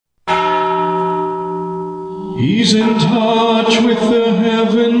He's in touch with the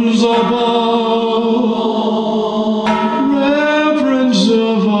heavens above. Reverend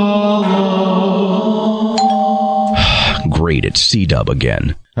Zavala. Great, it's C-Dub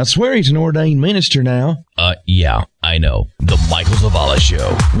again. I swear he's an ordained minister now. Yeah, I know. The Michael Zavala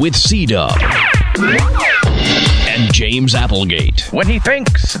Show with C-Dub and James Applegate. When he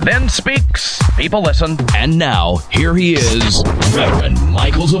thinks, then speaks. People listen. And now, here he is, Reverend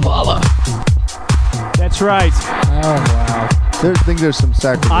Michael Zavala. That's right. Oh, wow. I think there's some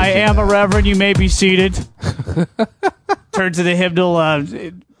sacrifice. I am a reverend. You may be seated. Turn to the hymnal.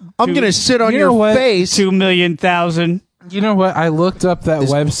 I'm going to sit on your face. 2,000,000. You know what? I looked up that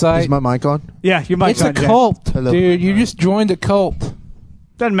website. Is my mic on? Yeah, your mic's It's a on, Jack. cult, Hello. dude. You just joined a cult.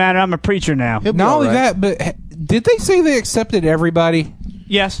 Doesn't matter. I'm a preacher now. He'll be Not all only right. that, but did they say they accepted everybody?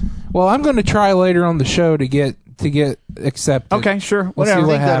 Yes. Well, I'm going to try later on the show to get accepted. Okay, sure. We'll see Whatever. I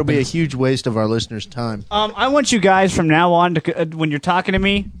what think that'll be a happens. huge waste of our listeners' time. I want you guys from now on to, when you're talking to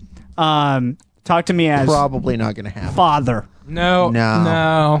me, talk to me as Probably not going to happen. father. No.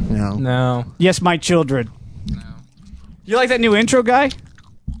 Yes, my children. No. You like that new intro guy?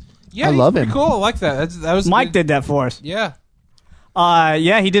 Yeah, I he's love pretty him. Cool. I like that. That was Mike good. did that for us. Yeah.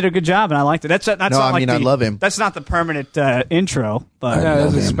 Yeah, he did a good job, and I liked it. That's not I like mean, I love him. That's not the permanent intro, but Yeah, it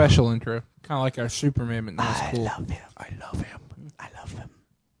was a him. special intro. Kind of like our Superman, but not as cool. love him. I love him. I love him.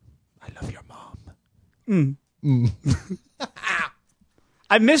 I love your mom.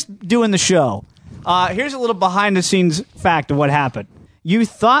 I missed doing the show. Here's a little behind-the-scenes fact of what happened. You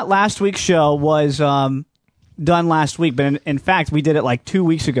thought last week's show was done last week, but in fact, we did it like 2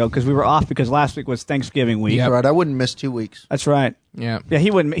 weeks ago because we were off because last week was Thanksgiving week. Yep. That's right. I wouldn't miss 2 weeks. That's right. Yeah. Yeah,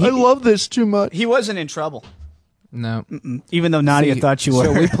 he wouldn't. I love this too much. He wasn't in trouble, No. even though Nadia thought you were.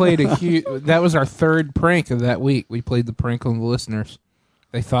 So we played a huge. That was our third prank of that week. We played the prank on the listeners.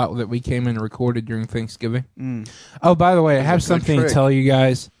 They thought that we came in and recorded during Thanksgiving. Oh, by the way, I have something to tell you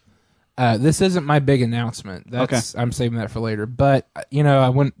guys. This isn't my big announcement. That's I'm saving that for later. But I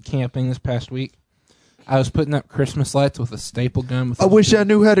went camping this past week. I was putting up Christmas lights with a staple gun. I wish I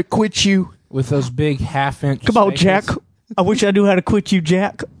knew how to quit you. With those big half-inch. Come on, staples. Jack. I wish I knew how to quit you,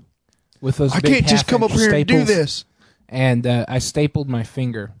 Jack. With those I big can't just come up half-inch here and do staples. this. And I stapled my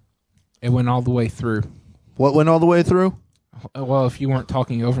finger. It went all the way through. What went all the way through? Well, if you weren't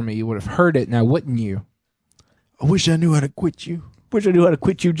talking over me, you would have heard it. Now, wouldn't you? I wish I knew how to quit you. Wish I knew how to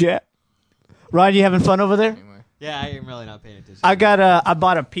quit you, Jack. Ryan, you having fun over there? Yeah, I am really not paying attention. I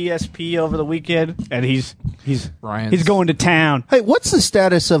bought a PSP over the weekend, and he's Ryan's. going to town. Hey, what's the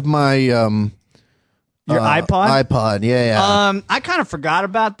status of my Your iPod? iPod, yeah. I kind of forgot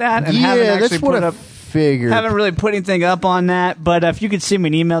about that, and yeah, haven't actually that's what put I up. figured. Haven't really put anything up on that. But if you could send me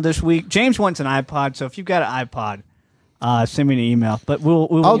an email this week, James wants an iPod. So if you've got an iPod, send me an email. But we'll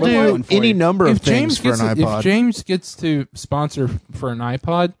I'll get do one for any you. number of things for an iPod. If James gets to sponsor for an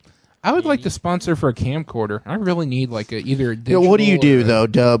iPod, I would like to sponsor for a camcorder. I really need like either a digital. What do you do or- though,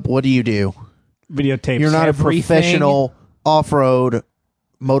 Dub? What do you do? Videotapes. You're not Everything. a professional off-road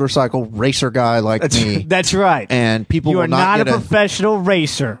motorcycle racer guy like me. That's right. And people You will are not a get professional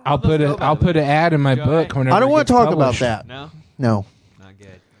racer. I'll put an ad in my book whenever. I don't it want gets to talk published. about that. No, No. not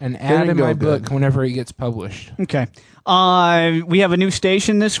good. An ad Didn't in go my good. book whenever it gets published. Okay. We have a new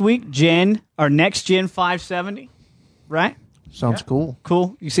station this week, Next Gen 570, right? Sounds cool.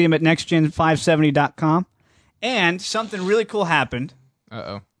 Cool. You see them at nextgen570.com. And something really cool happened.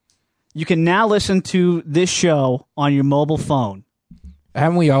 Uh-oh. You can now listen to this show on your mobile phone.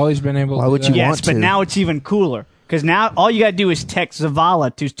 Haven't we always been able Why to do would that? you Yes, want but to. now it's even cooler. Because now all you got to do is text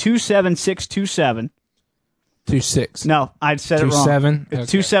Zavala to 27627. 2.6. No, I said it wrong. 27? It's Okay.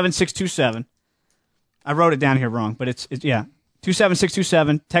 27627. I wrote it down here wrong, but it's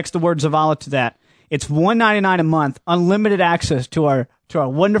 27627. Text the word Zavala to that. It's $1.99 a month, unlimited access to our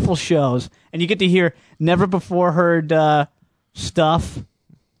wonderful shows, and you get to hear never before heard stuff.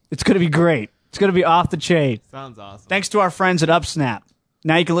 It's going to be great. It's going to be off the chain. Sounds awesome. Thanks to our friends at UpSnap.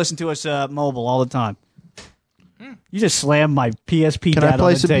 Now you can listen to us mobile all the time. You just slammed my PSP Can down I play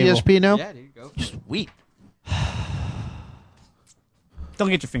on the some table. PSP now? Yeah, dude, go. Sweet. Don't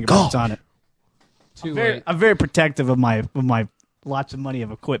get your fingerprints on it. Too late. I'm very protective of my lots of money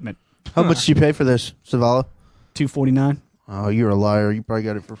of equipment. How much did you pay for this, Zavala? $249. Oh, you're a liar. You probably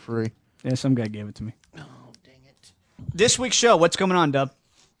got it for free. Yeah, some guy gave it to me. Oh, dang it. This week's show, what's going on, Dub?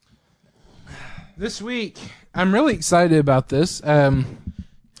 This week, I'm really excited about this. People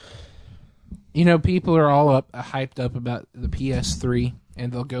are all hyped up about the PS3,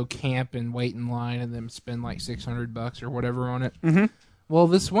 and they'll go camp and wait in line and then spend like $600 or whatever on it. Mm-hmm. Well,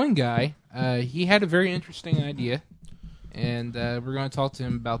 this one guy, he had a very interesting idea, and we're going to talk to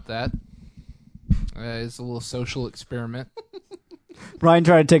him about that. It's a little social experiment. Brian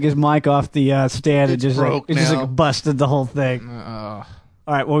tried to take his mic off the stand and just broke now. busted the whole thing. All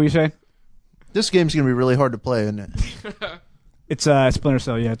right, what were you saying? This game's going to be really hard to play, isn't it? It's Splinter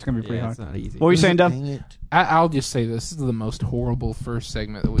Cell. Yeah, it's gonna be pretty hard. It's not easy. What were you saying, Dub? Dang it. I'll just say this is the most horrible first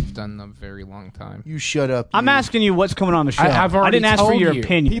segment that we've done in a very long time. You shut up. I'm asking you what's coming on the show. I've already I didn't ask for told your you.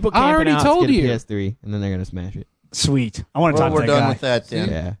 opinion. People I camping already out told to get you. a PS3, and then they're gonna smash it. Sweet. I want to Well, talk we're to that done guy. with that then.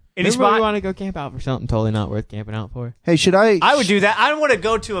 Yeah. Any Maybe spot? we want to go camp out for something totally not worth camping out for. Hey, should I? I would do that. I don't want to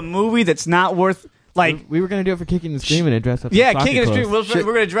go to a movie that's not worth like. We were gonna do it for kicking and screaming and dress up. Yeah, in soccer kicking the street. clothes. We're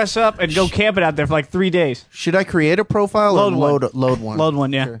going to dress up and go camping out there for like 3 days. Should I create a profile Load or one. load one? Load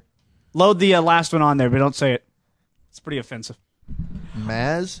one, yeah. Sure. Load the last one on there, but don't say it. It's pretty offensive.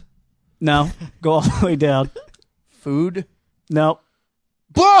 Maz? No, go all the way down. Food? No,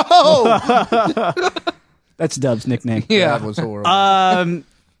 Whoa! that's Dub's nickname. That was horrible.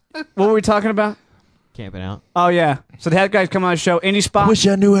 What were we talking about? Camping out. Oh yeah. So the head guy's coming on the show. Indie spot. Wish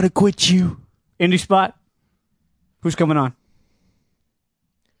I knew how to quit you. Indie spot. Who's coming on?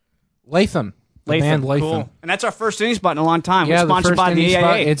 Latham. The band Latham. Cool. And that's our first indie spot in a long time. Yeah, We're sponsored by the indie AIA.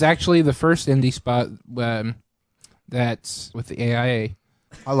 spot. It's actually the first indie spot that's with the AIA.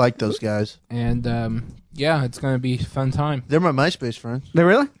 I like those guys. And yeah, it's going to be a fun time. They're my MySpace friends. They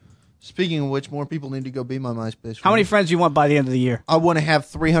really? Speaking of which, more people need to go be my MySpace friends. How many friends do you want by the end of the year? I want to have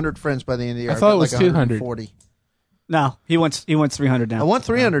 300 friends by the end of the year. I thought I've got it was like 200. 140. No, he wants 300 now. I want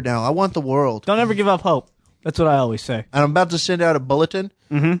 300 now. I want the world. Don't ever give up hope. That's what I always say. And I'm about to send out a bulletin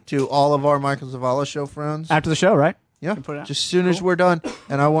to all of our Michael Zavala show friends. After the show, right? Yeah, put it out. just as soon as we're done.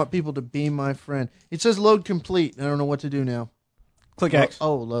 And I want people to be my friend. It says load complete. I don't know what to do now. Click X.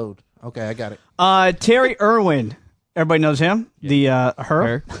 Oh, load. Okay, I got it. Terry Irwin. Everybody knows him. The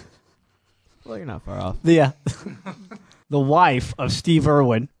her. Well, you're not far off. The the wife of Steve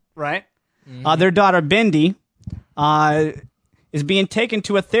Irwin, right? Their daughter Bendy is being taken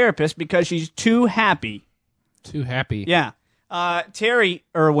to a therapist because she's too happy. Too happy. Yeah. Terry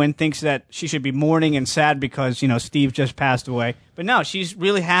Irwin thinks that she should be mourning and sad because, Steve just passed away. But no, she's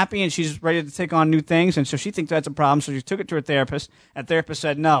really happy and she's ready to take on new things. And so she thinks that's a problem. So she took it to her therapist. And therapist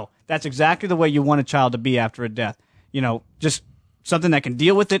said, no, that's exactly the way you want a child to be after a death. Just something that can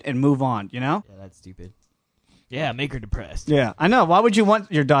deal with it and move on, Yeah, that's stupid. Yeah, make her depressed. Yeah, I know. Why would you want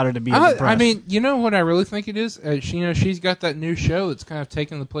your daughter to be depressed? I mean, you know what I really think it is? She's got that new show that's kind of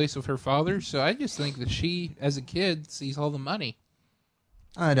taking the place of her father. So I just think that she, as a kid, sees all the money.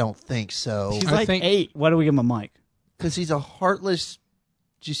 I don't think so. She's I like think- 8. why do we give him a mic? Because he's a heartless,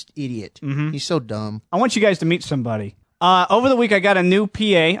 just idiot. Mm-hmm. He's so dumb. I want you guys to meet somebody. Over the week, I got a new PA.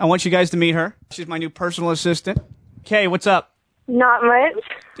 I want you guys to meet her. She's my new personal assistant. Kay, what's up? Not much.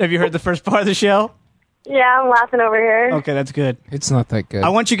 Have you heard the first part of the show? Yeah, I'm laughing over here. Okay, that's good. It's not that good. I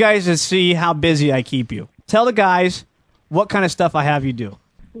want you guys to see how busy I keep you. Tell the guys what kind of stuff I have you do.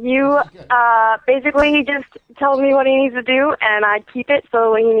 You, basically, he just tells me what he needs to do, and I keep it,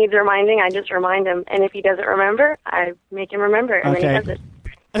 so when he needs reminding, I just remind him. And if he doesn't remember, I make him remember, and then he does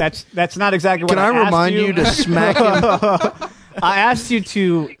it. That's not exactly what Can I asked remind you to smack him? I asked you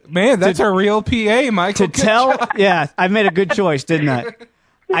to Man, that's a real PA, Michael. to tell. Yeah, I made a good choice, didn't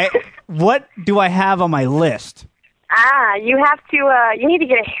I? What do I have on my list You have to, you need to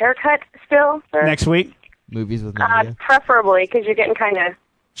get a haircut still, sir. next week? Movies with Nadia. Preferably, because you're getting kind of,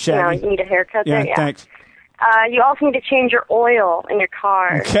 Shaggy. you need a haircut Yeah, there, yeah. thanks. You also need to change your oil in your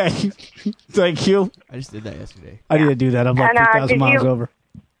car. Okay, thank you. I just did that yesterday. I need to do that. I'm like And, 3,000 did miles you- over.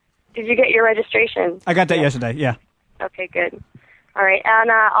 Did you get your registration? I got that yesterday. Yeah. Okay, good. All right,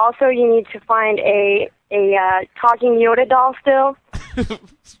 and also you need to find a talking Yoda doll still,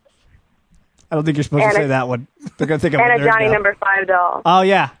 I don't think you're supposed And to say a- that one. They're gonna think I'm and a a nerd Johnny now. number 5 doll. Oh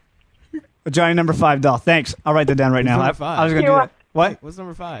yeah, a Johnny number 5 doll. Thanks. I'll write that down right now. number I 5? was gonna You do want- that. What? What's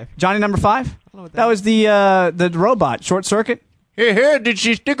number 5? Johnny number 5? know what That was the robot Short Circuit. Hey, did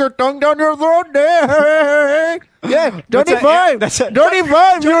she stick her tongue down your throat? Yeah, Johnny that? 5. That's it. Johnny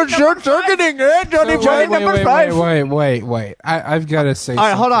 5, you're short-circuiting, eh? Johnny 5. number 5. Wait. I've got to say All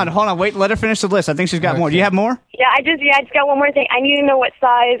right, hold something. on. Wait, let her finish the list. I think she's got more. Do you have more? Yeah, I just got one more thing. I need to know what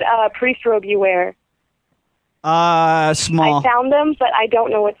size priest robe you wear. Small. I found them, but I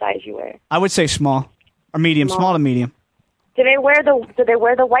don't know what size you wear. I would say small or medium. Small to medium. Do they wear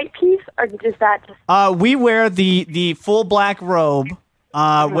the white piece, or is that just? We wear the full black robe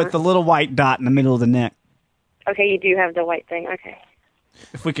with the little white dot in the middle of the neck. Okay, you do have the white thing. Okay.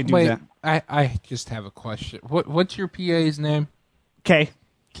 If we could do Wait, that. I just have a question. What's your PA's name? Okay.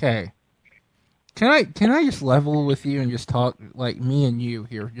 Kay. Can I just level with you and just talk like me and you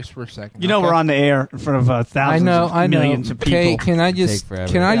here just for a second? You know, we're on the air in front of thousands of millions of people. Okay, can I just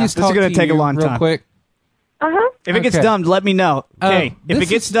talk to you take a long real time. quick? If it gets dumb, let me know. Okay, if it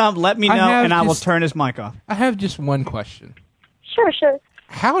gets dumb, let me know, and I will turn his mic off. I have just one question. Sure.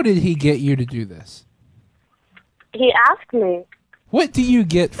 How did he get you to do this? He asked me. What do you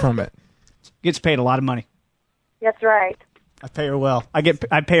get from it? Gets paid a lot of money. That's right. I pay her well. I pay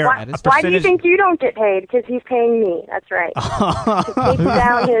her a percentage. Why do you think you don't get paid? Because he's paying me. That's right. To take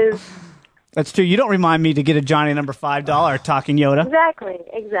down his... That's true. You don't remind me to get a Johnny number $5 talking Yoda.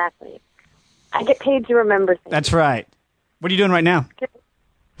 Exactly. I get paid to remember things. That's right. What are you doing right now?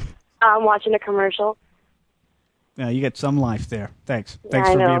 I'm watching a commercial. Yeah, you get some life there. Thanks. Yeah, Thanks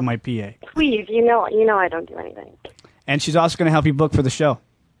I for know. being my PA. Please, you know I don't do anything. And she's also going to help you book for the show.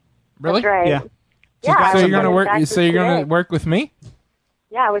 Really? That's right. Yeah. Yeah. So I you're was gonna sending work? faxes So you're gonna today. work with me?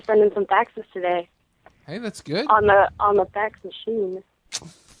 Yeah, I was sending some faxes today Hey, that's good. on the fax machine.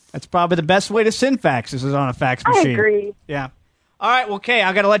 That's probably the best way to send faxes is on a fax machine. I agree. Yeah. All right. Well, okay.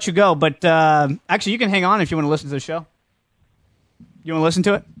 I got to let you go, but actually, you can hang on if you want to listen to the show. You want to listen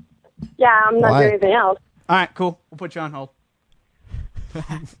to it? Yeah, I'm not doing anything else. All right. Cool. We'll put you on hold.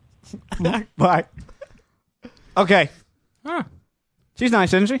 Bye. Okay. Huh. She's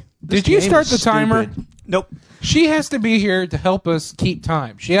nice, isn't she? Did you start the timer? Nope. She has to be here to help us keep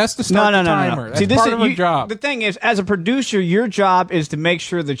time. She has to start the timer. That's See, this part is of her job. The thing is, as a producer, your job is to make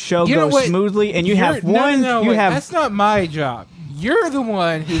sure the show You know goes what? smoothly, and you have one. No, you wait, have. that's not my job. You're the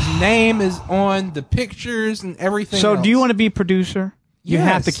one whose name is on the pictures and everything. So, else. do you want to be producer? You Yes,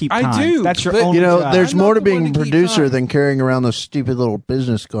 have to keep time. I do. That's your but only job. There's I'm more not to the one being to keep producer time. than carrying around those stupid little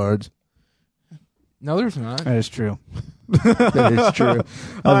business cards. No, there's not. That is true. That is true. All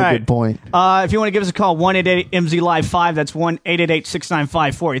That's right. a good point. If you want to give us a call, 1-888-MZ-Live-5. That's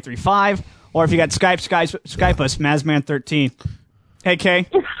 1-888-695-4835. Or if you got Skype us, Mazman13. Hey, Kay,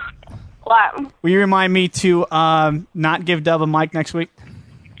 What? will you remind me to not give Dub a mic next week?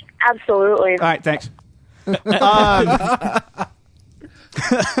 Absolutely. All right, thanks.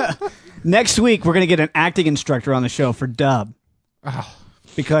 Next week, we're going to get an acting instructor on the show for Dub.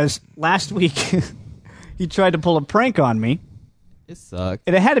 Because last week, he tried to pull a prank on me. It sucked.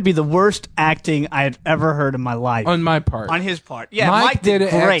 And it had to be the worst acting I had ever heard in my life. On my part. On his part. Yeah, Mike did an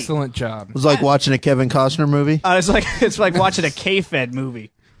great. excellent job. It was like watching a Kevin Costner movie. It's like watching a K-Fed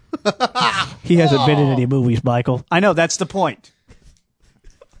movie. He hasn't been in any movies, Michael. I know, that's the point.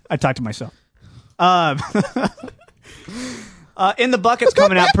 I talked to myself. In the Bucket's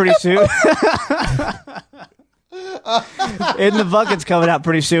coming out pretty soon. In the Bucket's coming out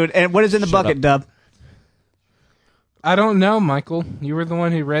pretty soon. And what is in the bucket, Dub? I don't know, Michael. You were the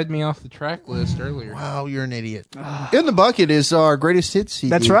one who read me off the track list earlier. Wow, you're an idiot. In the Bucket is our greatest hits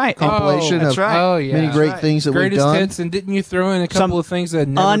CD. That's right. Compilation That's of right. Oh, yeah. many great things that Greatest we've done. hits, and didn't you throw in a couple Some of things that had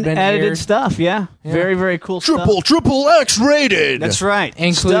never been Unedited aired? stuff, yeah. Very, very cool stuff. Triple X rated. That's right. Stuff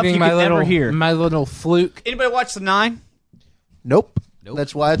Including you my could never hear. little fluke. Anybody watch The 9? Nope.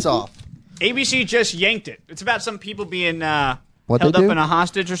 That's why it's off. ABC just yanked it. It's about some people being What held they up do? in a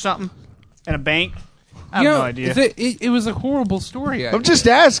hostage or something in a bank. I have You know, no idea. It was a horrible story. I'm just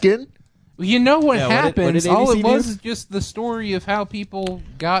asking. You know what Yeah, what happened? did All ABC it was do? is just the story of how people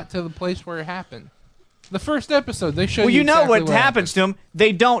got to the place where it happened. The first episode, they showed Well, you know exactly what happens to them.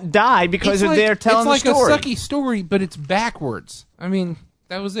 They don't die because they're telling it's the like story. a sucky story, but it's backwards. I mean,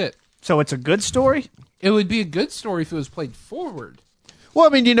 that was it. So it's a good story? It would be a good story if it was played forward. Well, I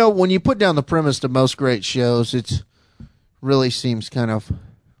mean, when you put down the premise to most great shows, it really seems kind of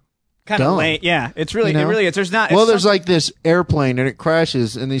Kind of dumb. lame. Yeah, it's really, You know? it really is. There's not. Well, it's there's some- like this airplane and it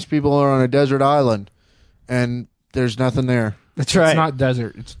crashes, and these people are on a desert island, and there's nothing there. That's right. It's not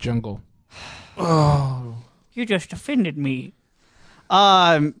desert; it's jungle. You just offended me.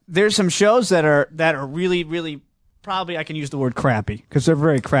 There's some shows that are really, really probably I can use the word crappy because they're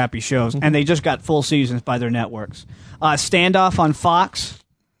very crappy shows, and they just got full seasons by their networks. Standoff on Fox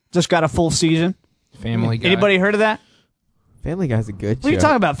just got a full season. Family Guy. Anybody heard of that? Family Guy's a good show. What are you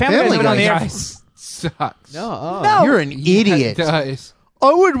talking about? Family Family Guy's been on the air. Guys sucks. No. You're an idiot. It does.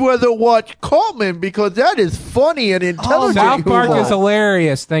 I would rather watch Cartman because that is funny and intelligent. South Park humor. is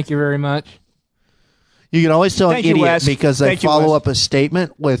hilarious. Thank you very much. You can always tell Thank an you, idiot Wes. because they Thank you, follow Wes. up a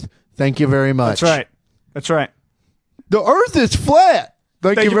statement with "Thank you very much." That's right. That's right. The Earth is flat.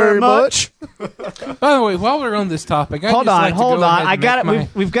 Thank you very much. By the way, while we're on this topic, hold on.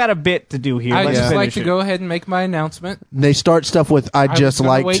 We've got a bit to do here. I'd Let's just like finish to it. go ahead and make my announcement. They start stuff with "I just was gonna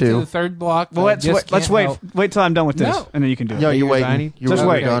like wait to." to the third block. Well, let's wait. Wait till I'm done with this, No. and then you can do it. Yeah, you waiting? resigning? You're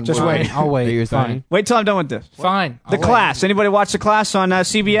wait. done. Just Wait. wait. I'll wait. You're Fine. resigning? Wait till I'm done with this. Fine. The I'll Class. Anybody watch The Class on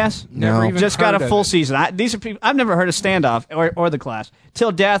CBS? Never No. even Just got heard a of full it. season. These are people I've never heard of Standoff or The Class.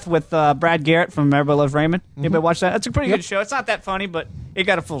 Till Death with Brad Garrett from Everybody Loves Raymond. Anybody watch that? That's a pretty good show. It's not that funny, but it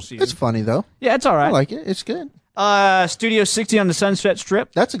got a full season. It's funny though. Yeah, it's all right. I like it. It's good. Studio 60 on the Sunset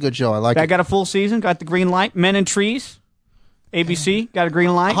Strip. That's a good show. I like That it. got a full season. Got the green light. Men and Trees. ABC got a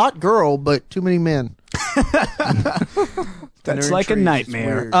green light. Hot girl, but too many men. That's in like a trees. It's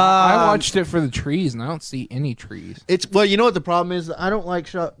nightmare. weird. I watched it for the trees, and I don't see any trees. It's well, you know what the problem is? I don't like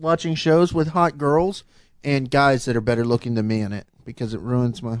watching shows with hot girls and guys that are better looking than me in it because it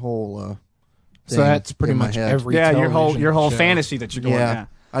ruins my whole. So thing that's pretty in my much head. every yeah, your television whole show. fantasy that you're going. Yeah,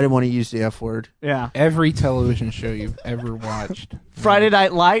 I didn't want to use the F word. Yeah. Every television show you've ever watched. Friday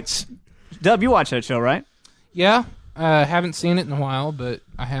Night Lights. Dub, you watch that show, right? Yeah, haven't seen it in a while, but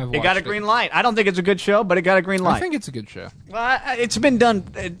I have watched It got a green light. I don't think it's a good show, but it got a green light. I think it's a good show. Well, it's been done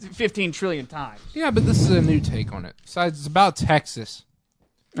 15 trillion times. Yeah, but this is a new take on it. Besides, it's about Texas.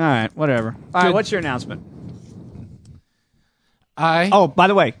 All right, whatever. All right, Good. what's your announcement? Oh, by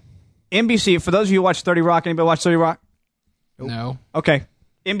the way, NBC, for those of you who watch 30 Rock, anybody watch 30 Rock? no. Okay.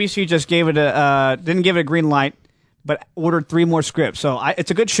 NBC just gave it didn't give it a green light, but ordered 3 more scripts. So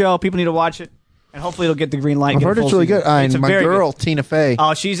it's a good show. People need to watch it, and hopefully it'll get the green light. I've heard it's really good. It's a my very girl good. Tina Fey.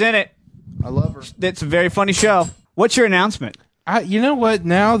 Oh, she's in it. I love her. It's a very funny show. What's your announcement? You know what?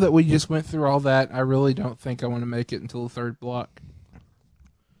 Now that we just went through all that, I really don't think I want to make it until the third block.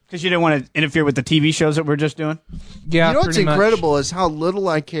 Because you didn't want to interfere with the TV shows that we're just doing? Yeah, You know what's pretty much. incredible is how little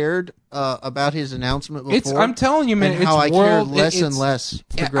I cared about his announcement before. I'm telling you, man, and how it's I cared world, less it's, and less.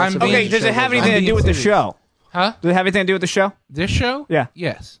 Yeah, progressive I'm as Okay, the does show it have goes on. anything to do with the show? Huh? Does it have anything to do with the show? This show? Yeah.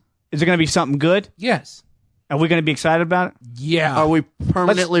 Yes. Is it going to be something good? Yes. Are we going to be excited about it? Yeah. Are we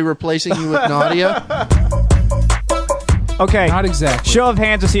permanently replacing you with Nadia? Okay. Not exactly. Show of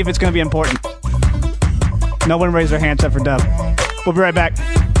hands to see if it's going to be important. No one raised their hand except for Dub. We'll be right back.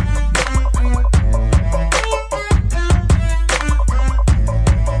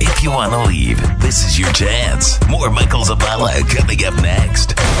 If you want to leave, this is your chance. More Michael Zavala coming up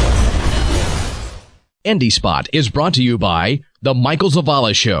next. Indie Spot is brought to you by The Michael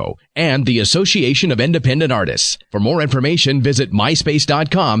Zavala Show and the Association of Independent Artists. For more information, visit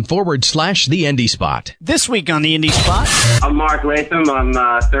myspace.com/The Indie Spot. This week on the Indie Spot. I'm Mark Latham. I'm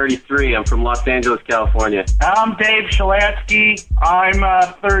 33. I'm from Los Angeles, California. I'm Dave Shalatsky.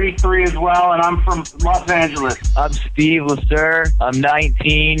 I'm 33 as well, and I'm from Los Angeles. I'm Steve Lasser. I'm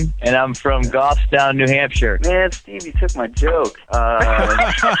 19, and I'm from Goffstown, New Hampshire. Man, Steve, you took my joke.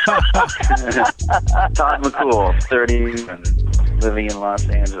 Todd McCool, 30, and living in Los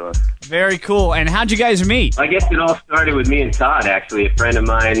Angeles. Very cool. And how'd you guys meet? I guess it all started with me and Todd, actually. A friend of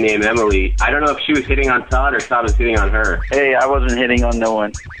mine named Emily. I don't know if she was hitting on Todd or Todd was hitting on her. Hey, I wasn't hitting on no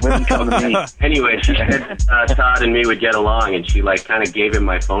one. Women come to me. Anyway, she said Todd and me would get along, and she kind of gave him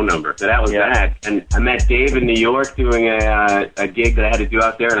my phone number. So that was that. And I met Dave in New York doing a gig that I had to do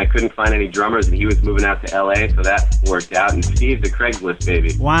out there, and I couldn't find any drummers, and he was moving out to L.A., so that worked out. And Steve's a Craigslist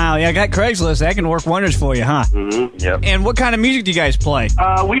baby. Wow, yeah, I got Craigslist. That can work wonders for you, huh? Mm-hmm. Yep. And what kind of music do you guys play?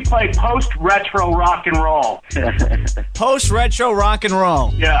 We play post-retro rock and roll. Post-retro rock and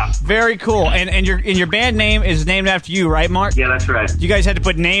roll. Yeah. Very cool. And your band name is named after you, right, Mark? Yeah, that's right. You guys had to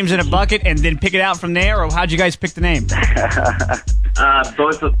put names in a bucket and then pick it out from there, or how'd you guys pick the name?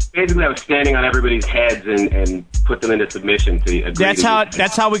 Basically, I was standing on everybody's heads and put them into submission to agree. That's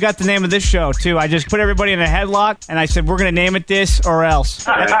how we got the name of this show too. I just put everybody in a headlock and I said we're gonna name it this or else.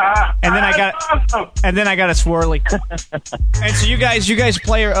 And then I got a swirly. And so you guys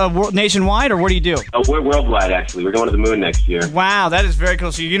play nationwide, or what do you do? Oh, we're worldwide actually. We're going to the moon next year. Wow, that is very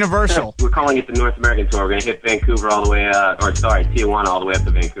cool. So you're universal. We're calling it the North American tour. We're gonna hit Vancouver all the way, Tijuana all the way up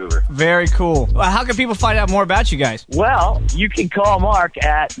to Vancouver. Very cool. How can people find out more about you guys? Well, you can call Mark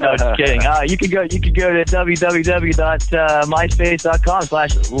at no, just kidding. You can go to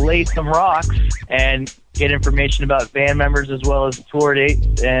www.myspace.com/LathamRocks and get information about band members as well as tour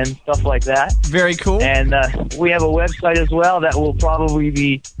dates and stuff like that. Very cool. And we have a website as well that will probably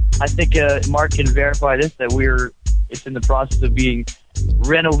be, I think Mark can verify this, that it's in the process of being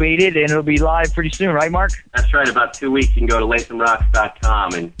renovated, and it'll be live pretty soon, right, Mark? That's right. About 2 weeks, you can go to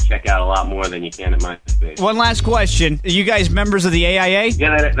lathamrocks.com and check out a lot more than you can at MySpace. One last question. Are you guys members of the AIA?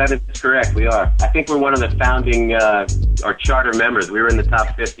 Yeah, that is correct. We are. I think we're one of the founding or charter members. We were in the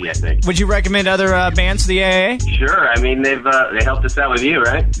top 50, I think. Would you recommend other bands to the AIA? Sure. I mean, they helped us out with you,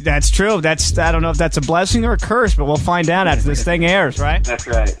 right? That's true. I don't know if that's a blessing or a curse, but we'll find out after this thing airs, right? That's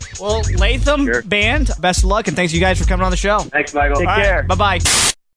right. Well, Latham Band, best of luck, and thanks you guys for coming on the show. Thanks, Michael. Take care. Bye-bye.